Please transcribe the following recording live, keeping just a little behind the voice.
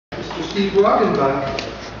Steve Roggenbuck,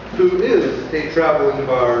 who is a traveling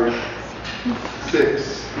barge.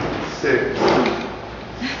 666.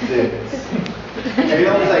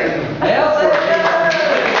 Hail Satan. Hail Satan!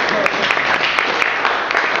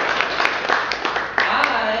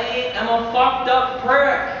 I am a fucked up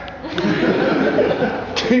prick.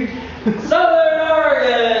 Southern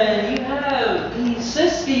Oregon, you have the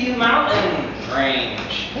Siskiyou Mountain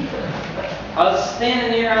Range. I was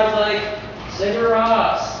standing here, I was like, Sigur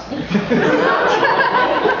Rós.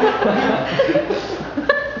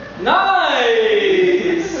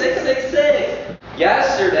 Nice! 666.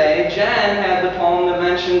 Yesterday, Jen had the poem that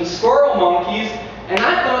mentioned squirrel monkeys, and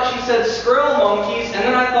I thought she said squirrel monkeys, and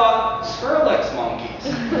then I thought Skrillex monkeys.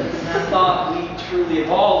 And I thought we truly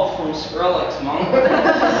evolved from Skrillex monkeys.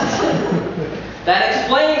 That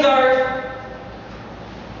explains our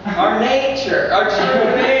nature, our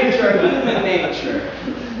true nature, our human nature.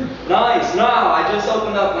 Nice. Now, I just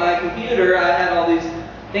opened up my computer. I had all these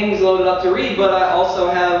things loaded up to read, but I also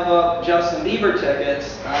have Justin Bieber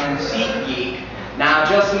tickets on SeatGeek. Now,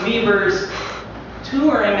 Justin Bieber's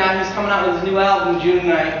touring now. He's coming out with his new album June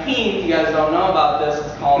 19th. You guys don't know about this.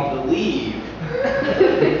 It's called Believe.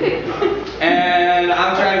 And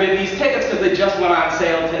I'm trying to get these tickets because they just went on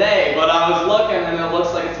sale today. But I was looking, and it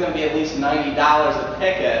looks like it's going to be at least $90 a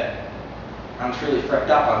ticket. I'm truly fricked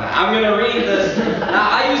up on that. I'm going to read this. Now,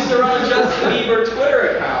 I used to run a Justin Bieber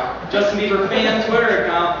Twitter account, Justin Bieber fan Twitter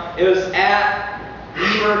account. It was at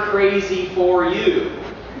BieberCrazy4U.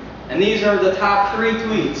 And these are the top 3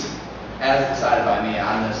 tweets as decided by me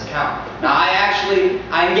on this account. Now,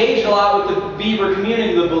 I engaged a lot with the Bieber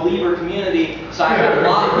community, the Belieber community, so I got a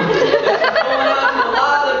lot. This is going on to a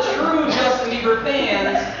lot of true Justin Bieber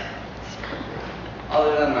fans,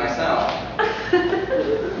 other than myself.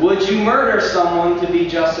 Would you murder someone to be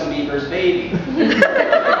Justin Bieber's baby?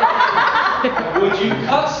 Would you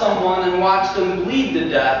cut someone and watch them bleed to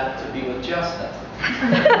death to be with Justin?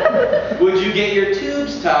 Would you get your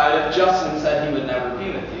tubes tied if Justin said he would never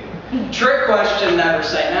be with you? Trick question, never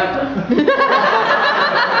say never.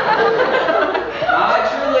 I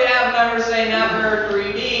truly have Never Say Never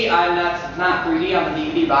 3D. That's not 3D on the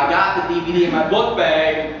DVD, but I got the DVD in my book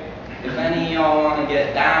bag. If any of y'all want to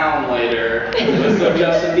get down later with some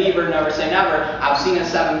Justin Bieber Never Say Never, I've seen it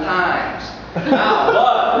 7 times. Now,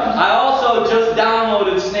 but I also just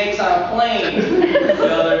downloaded Snakes on a Plane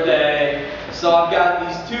the other day. So I've got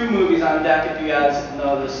these 2 movies on deck. If you guys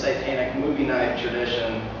know the satanic movie night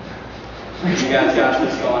tradition, you guys got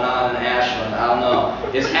this going on in Ashland. I don't know.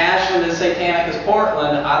 Is Ashland as satanic as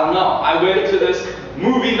Portland? I don't know. I went to this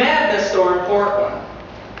Movie Madness store in Portland.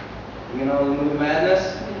 You know the Movie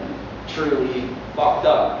Madness? Truly fucked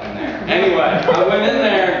up in there. Anyway, I went in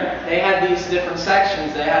there. They had these different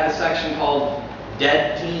sections. They had a section called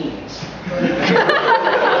Dead Teens.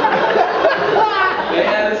 They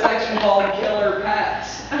had a section called Killer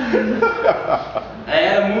Pets. They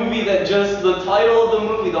had a movie that just, the title of the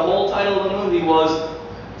movie, the whole title of the movie was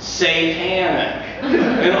Satanic.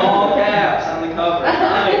 In all caps on the cover.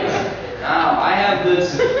 Nice. Now, I have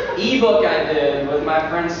this ebook I did with my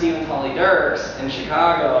friend Stephen Tully Dierks in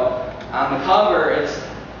Chicago. On the cover, it's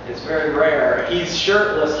very rare. He's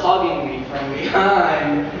shirtless hugging me from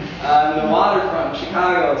behind on the waterfront in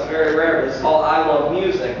Chicago. It's very rare, but it's called I Love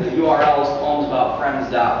Music. The URL is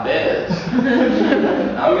poemsaboutfriends.biz.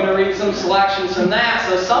 I'm going to read some selections from that.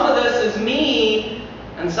 So some of this is me,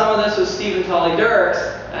 and some of this is Stephen Tully Dierks,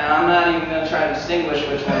 and I'm not even going to try to distinguish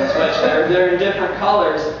which one is which. They're in different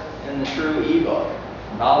colors in the true ebook.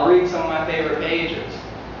 I'll read some of my favorite pages.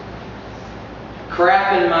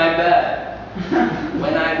 Crap in my bed.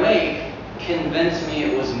 When I wake, convince me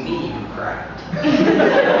it was me who crapped.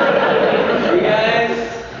 You guys?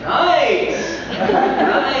 Nice!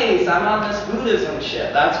 Nice! I'm on this Buddhism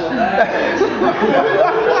shit. That's what that is.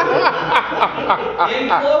 In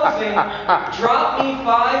closing, drop me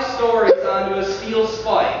 5 stories onto a steel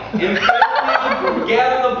spike. Impale me,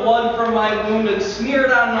 gather the blood from my wound and smear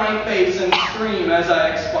it on my face and scream as I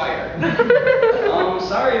expire.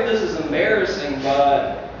 Sorry if this is embarrassing,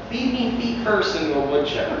 but feed me feet first into a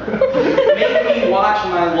woodchipper. Make me watch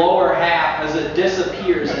my lower half as it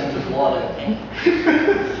disappears into blood and pain.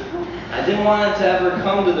 I didn't want it to ever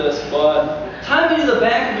come to this, but tie me to the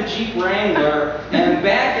back of a Jeep Wrangler and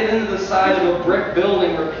back it into the side of a brick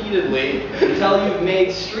building repeatedly until you've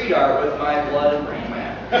made street art with my blood and brain matter.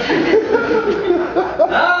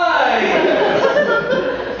 Nice!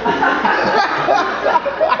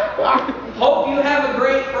 Hope you have a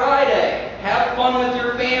great Friday. Have fun with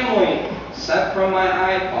your family. Sent from my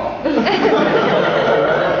iPhone.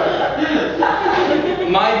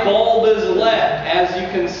 My bulb is lit, as you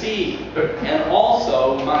can see. And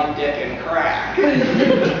also, my like dick and crack.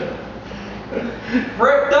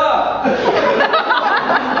 Fricked up.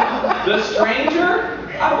 The Stranger?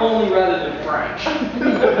 I've only read it in French.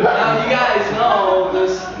 Now, you guys know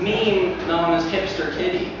this meme known as Hipster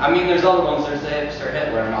Kitty. I mean, there's other ones. There's the Hipster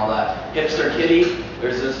Hitler and all that. Hipster Kitty,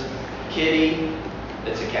 there's this kitty,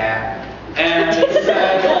 it's a cat. And it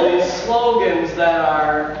says all these slogans that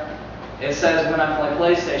are, it says when I play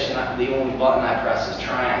PlayStation, the only button I press is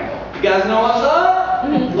triangle. You guys know what's up?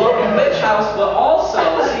 Local bitch house, but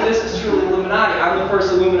also, see, this is truly Illuminati. I'm the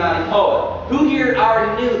first Illuminati poet. Who here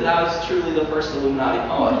already knew that I was truly the first Illuminati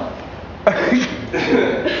poet?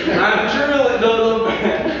 I'm truly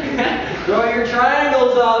throw your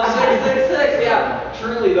triangles up, 666. Yeah,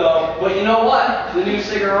 truly though. But you know what? The new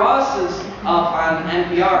Sigur Rós is up on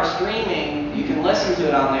NPR streaming. You can listen to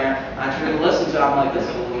it on there. I truly listen to it. I'm like, this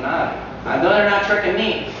is Illuminati. I know they're not tricking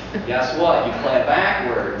me. Guess what? You play it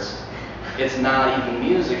backwards. It's not even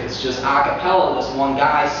music. It's just a cappella. This one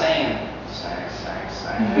guy saying, sang,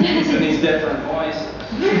 in these different voices.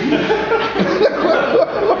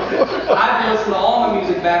 I've listened to all my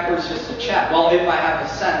music backwards just to check. Well, if I have a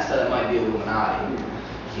sense that it might be Illuminati.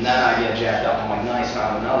 And then I get jacked up. I'm like, nice,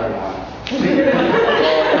 found another one.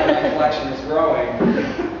 My collection is growing.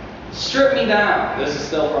 Strip Me Down. This is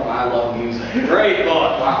still from I Love Music. Great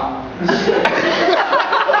book. Wow.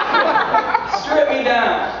 Strip me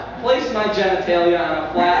down. Place my genitalia on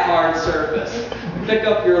a flat, hard surface. Pick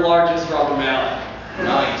up your largest rubber mallet.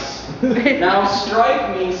 Nice. Now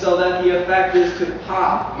strike me so that the effect is to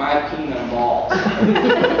pop my peanut balls.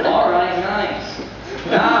 All right, nice.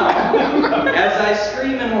 Now, as I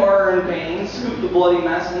scream in horror and pain, scoop the bloody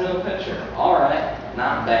mess into a pitcher. All right,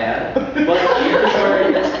 not bad. But here's where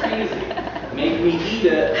it gets crazy. Make me eat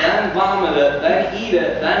it, then vomit it, then eat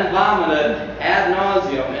it, then vomit it, ad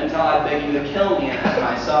nauseum, until I beg you to kill me and end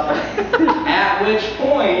my suffering. At which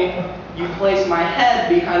point, you place my head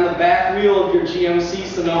behind the back wheel of your GMC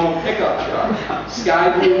Sonoma pickup truck.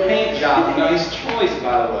 Sky blue paint job, nice choice,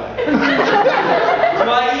 by the way. Do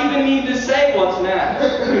I even need to say what's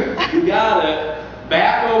next? You got it.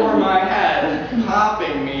 Back over my head,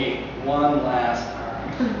 popping me one last time.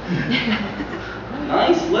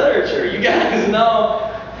 Nice literature. You guys know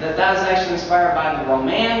that that's actually inspired by the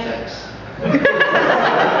Romantics.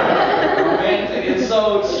 Romantic. It's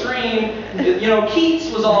so extreme. You know, Keats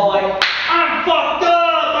was all like, I'm fucked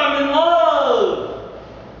up, I'm in love.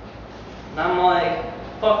 And I'm like,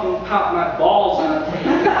 fucking pop my balls on a tape.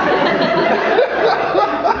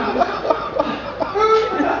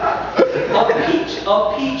 A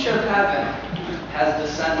peach of heaven has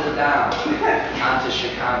descended down onto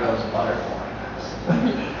Chicago's butterfly.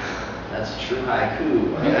 That's a true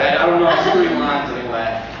haiku. I don't know, it's 3 lines anyway.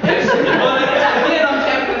 But again, I'm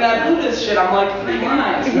tapping that Buddhist shit. I'm like, 3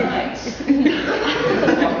 lines, nice.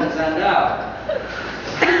 Fucking send out.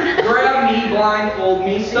 Grab me, blindfold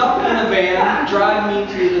me, stuff me in a van, drive me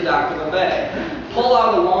to the dock of the bay. Pull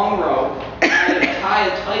out a long rope, tie a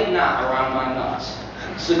tight knot around my nuts.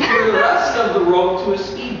 Secure the rest of the rope to a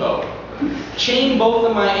speedboat. Chain both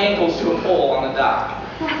of my ankles to a pole on the dock.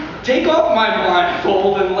 Take off my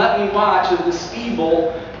blindfold and let me watch as the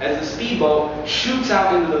speedboat shoots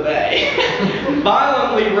out into the bay,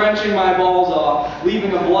 violently wrenching my balls off,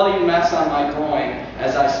 leaving a bloody mess on my groin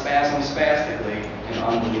as I spasm spastically in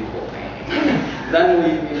unbelievable pain. Then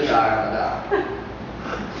leave me to die on the dock.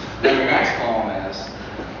 Then the next poem is,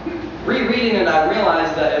 rereading it, I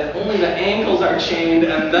realized that if only the ankles are chained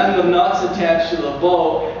and then the nuts attached to the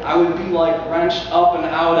boat, I would be like wrenched up and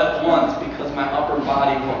out at once because my upper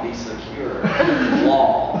body won't be secure.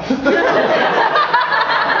 Lol.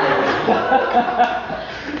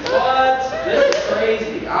 What? This is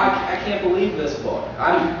crazy. I can't believe this book.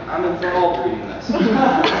 I'm enthralled reading this.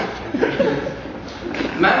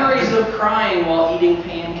 Memories of crying while eating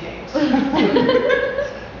pancakes.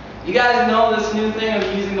 You guys know this new thing of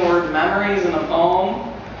using the word memories in a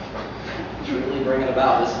poem? Truly bring it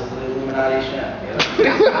about. This is the Illuminati shit.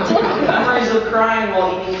 Memories of crying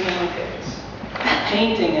while eating pancakes.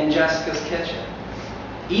 Painting in Jessica's kitchen.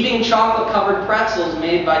 Eating chocolate-covered pretzels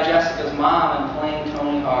made by Jessica's mom and playing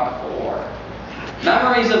Tony Hawk 4.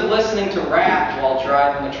 Memories of listening to rap while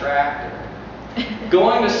driving a tractor.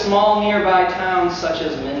 Going to small nearby towns such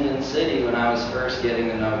as Minden City when I was first getting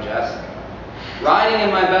to know Jessica. Riding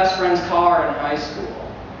in my best friend's car in high school.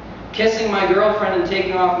 Kissing my girlfriend and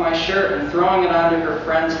taking off my shirt and throwing it onto her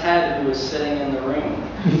friend's head who was sitting in the room.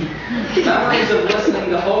 Memories of listening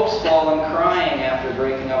to Hopesfall and crying after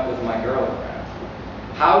breaking up with my girlfriend.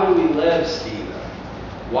 How do we live, Stephen?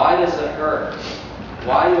 Why does it hurt?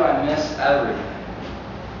 Why do I miss everything?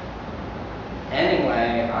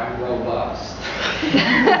 Anyway, I'm robust.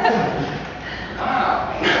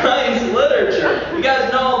 Wow, nice literature. You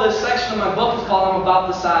guys know this section of my book is called I'm About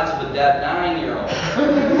the Size of a Dead 9-Year-Old.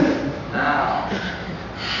 Now,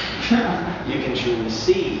 you can truly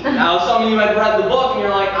see. Now, some of you might have read the book and you're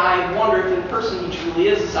like, I wonder if in person he truly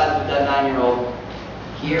is the size of a dead 9-year-old.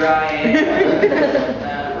 Here I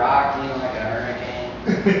am, rocked me like a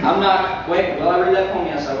hurricane. I'm not, wait, will I read that poem?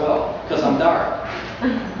 Yes, I will, because I'm dark.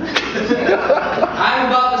 I'm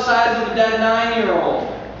about the size of a dead 9-year-old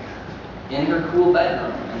in her cool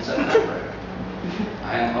bedroom in September.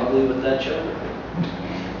 I am ugly with dead children.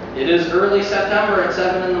 It is early September at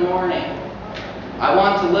 7 in the morning. I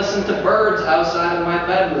want to listen to birds outside of my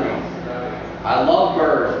bedroom. I love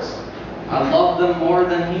birds. I love them more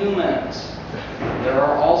than humans. There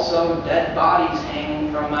are also dead bodies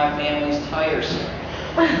hanging from my family's tire swing.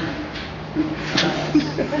 I'm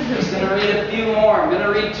just going to read a few more. I'm going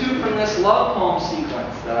to read 2 from this love poem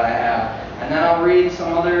sequence that I have. And then I'll read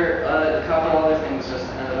some other, a couple other things just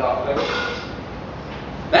to end it off quick.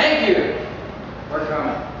 Thank you for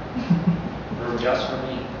coming. For just for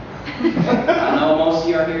me. I know most of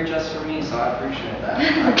you are here just for me, so I appreciate that. I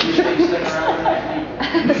appreciate you sticking around for nice people.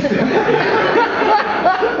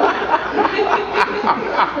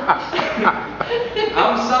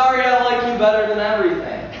 I'm sorry I like you better than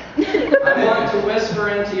everything. I want to whisper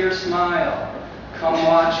into your smile. Come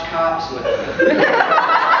watch Cops with me.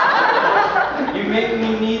 You make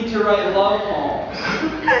me need to write love poems.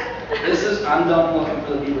 I'm done looking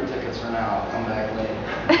for the Bieber tickets for now. I'll come back later.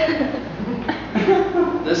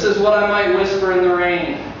 This is what I might whisper in the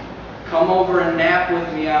rain. Come over and nap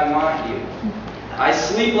with me, I want you. I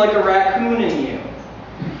sleep like a raccoon in you.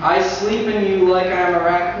 I sleep in you like I'm a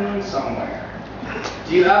raccoon somewhere.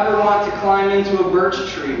 Do you ever want to climb into a birch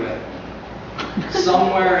tree with me?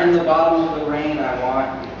 Somewhere in the bottom of the rain, I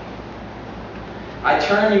want you. I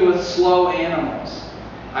turn you with slow animals.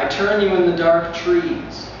 I turn you in the dark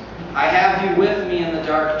trees. I have you with me in the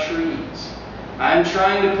dark trees. I am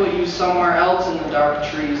trying to put you somewhere else in the dark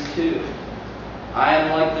trees too. I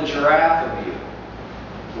am like the giraffe of you.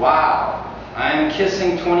 Wow, I am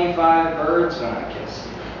kissing 25 birds when I kiss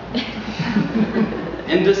you.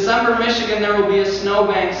 In December, Michigan, there will be a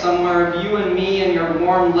snowbank somewhere of you and me and your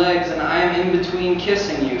warm legs, and I am in between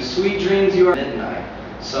kissing you. Sweet dreams, you are midnight.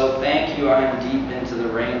 So thank you, I am deep into the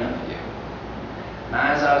rain of you.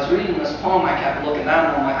 Now, as I was reading this poem, I kept looking down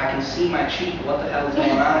and I'm like, I can see my cheek. What the hell is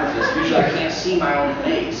going on with this? Usually I can't see my own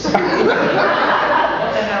face. What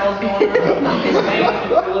the hell is going on? Thank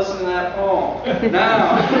you for listening to that poem.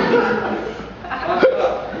 Now,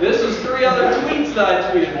 this is 3 other tweets that I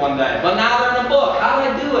tweeted one day, but now they're in a book. How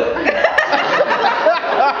did I do it?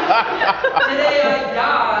 Today I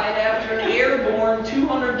died after an airborne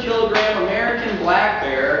 200-kilogram American black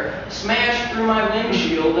bear smashed through my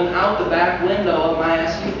windshield and out the back window of my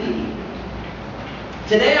SUV.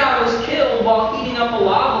 Today I was killed while heating up a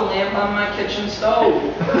lava lamp on my kitchen stove.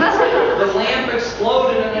 The lamp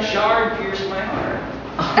exploded and a shard pierced my heart.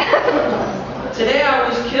 Today I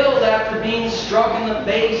was killed after being struck in the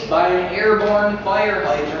face by an airborne fire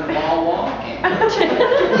hydrant while walking.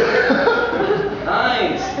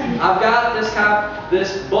 Nice. I've got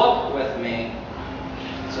this book with me.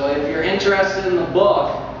 So if you're interested in the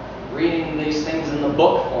book, reading these things in the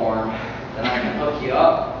book form, then I can hook you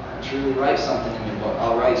up and truly write something in your book.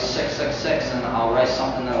 I'll write 666 and I'll write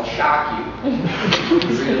something that'll shock you.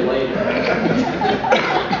 Read it later.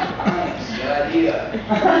 Nice. Good idea.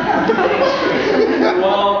 Thanks. You're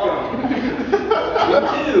welcome. You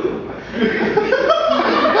too.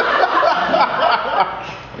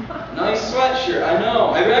 Nice sweatshirt, I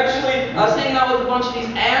know. I was hanging out with a bunch of these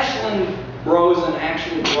Ashland bros and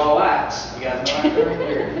actually broettes. You guys know what I'm doing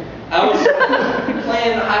here? I was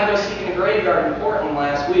playing hide-go-seek in a graveyard in Portland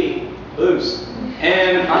last week. Boost.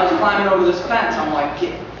 And I was climbing over this fence. I'm like,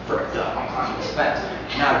 get fricked up. I'm climbing this fence.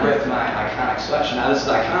 And I ripped my iconic sweatshirt. Now this is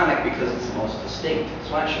iconic because it's the most distinct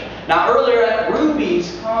sweatshirt. Now earlier at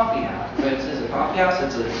Ruby's Coffee House. Is it a coffee house?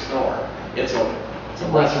 It's a store. It's a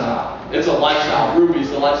lifestyle. It's a lifestyle. Ruby's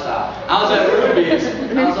the lifestyle. I was at Ruby's,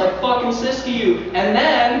 and I was like, fucking sis to you. And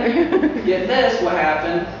then, get this, what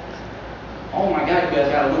happened? Oh my God, you guys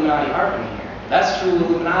got Illuminati art in here. That's true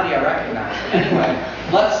Illuminati, I recognize it. Anyway,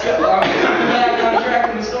 let's go. I'm back on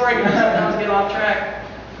track with the story. Now let's get off track.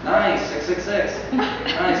 Nice, 666.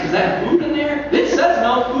 Nice. Is that food in there? It says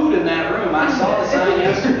no food in that room. I saw the sign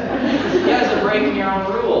yesterday. You guys are breaking your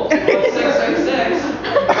own rules. But 666.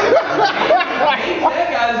 That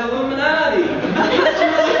guy's Illuminati. It's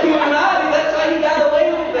really Illuminati. That's how he got away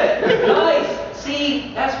with it. Nice. See,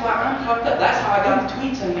 that's why I'm fucked up. That's how I got the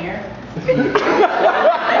tweets in here. I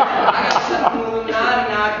got something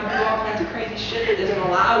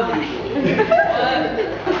job usually. What?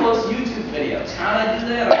 I post YouTube videos. How'd I do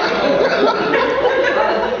that? I don't know.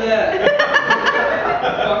 How'd I do that?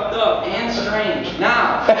 Fucked up and strange.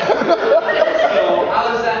 Now, so I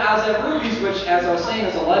was at Ruby's, which, as I was saying,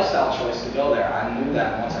 is a lifestyle choice to go there. I knew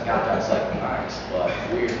that once I got there. It's like, nice, but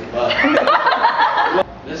weird. But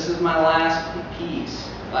this is my last piece.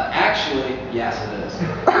 Actually, yes, it is.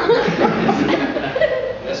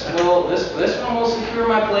 This one will secure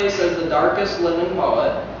my place as the darkest living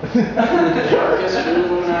poet, the darkest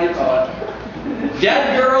Illuminati poet.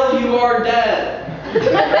 Dead girl, you are dead.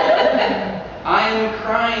 I am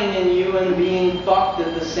crying in you and being fucked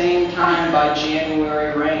at the same time by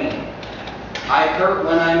January rain. I hurt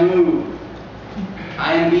when I move.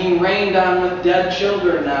 I am being rained on with dead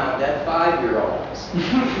children now, dead 5-year-olds.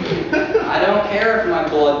 I don't care if my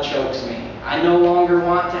blood chokes me. I no longer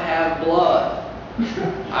want to have blood.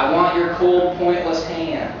 I want your cold, pointless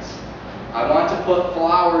hands. I want to put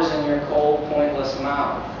flowers in your cold, pointless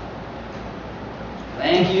mouth.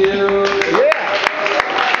 Thank you.